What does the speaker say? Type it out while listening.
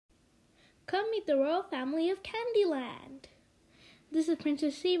Come meet the royal family of Candyland. This is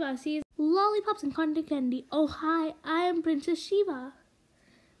Princess Shiva. She is lollipops and cotton candy. Oh, hi. I am Princess Shiva.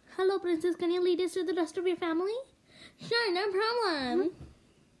 Hello, Princess. Can you lead us to the rest of your family? Sure, no problem.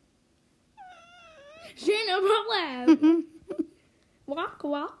 Sure, no problem. Walk,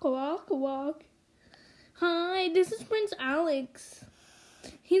 walk, walk, walk. Hi, this is Prince Alex.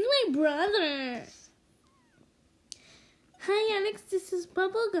 He's my brother. Hi, Alex. This is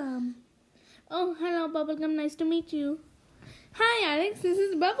Bubblegum. Oh, hello, Bubblegum. Nice to meet you. Hi, Alex. This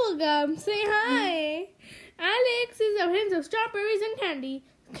is Bubblegum. Say hi. Alex is a prince of strawberries and candy.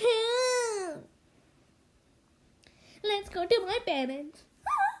 Cool. Let's go to my parents.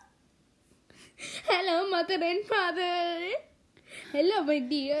 Hello, mother and father. Hello, my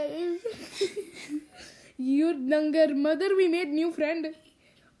dears. Your Dungar mother, we made new friend.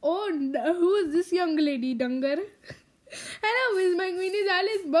 Oh, who is this young lady, Dungar? Hello, Miss My Queen is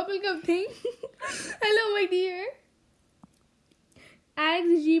Alice Bubblegum thing. Hello, my dear.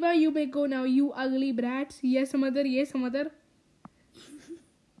 Alex, Shiva, you may go now, you ugly brats. Yes, mother, yes, mother.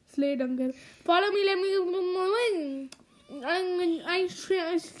 Slay Dungar. Follow me, let me...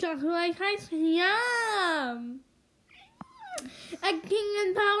 Yum. A king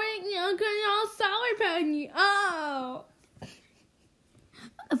and power, all sour penny. Oh.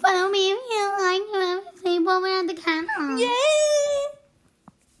 Follow me if you like to sleep over at the castle. Yay!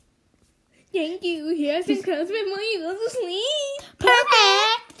 Thank you. Here's some clothes before you go to sleep.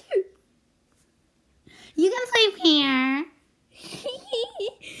 Perfect. You can sleep here.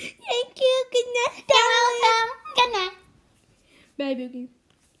 Thank you. Good night. You're welcome. Good night. Bye, Boogie.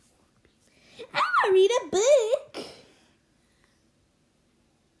 I'm gonna read a book.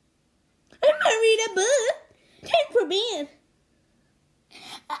 I'm gonna read a book. Time for bed.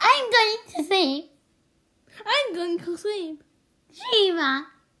 I'm going to sleep. I'm going to sleep. Shiva.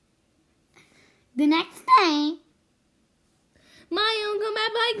 The next day. My uncle, my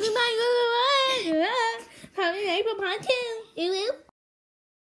bike, my good. Having a April part 2.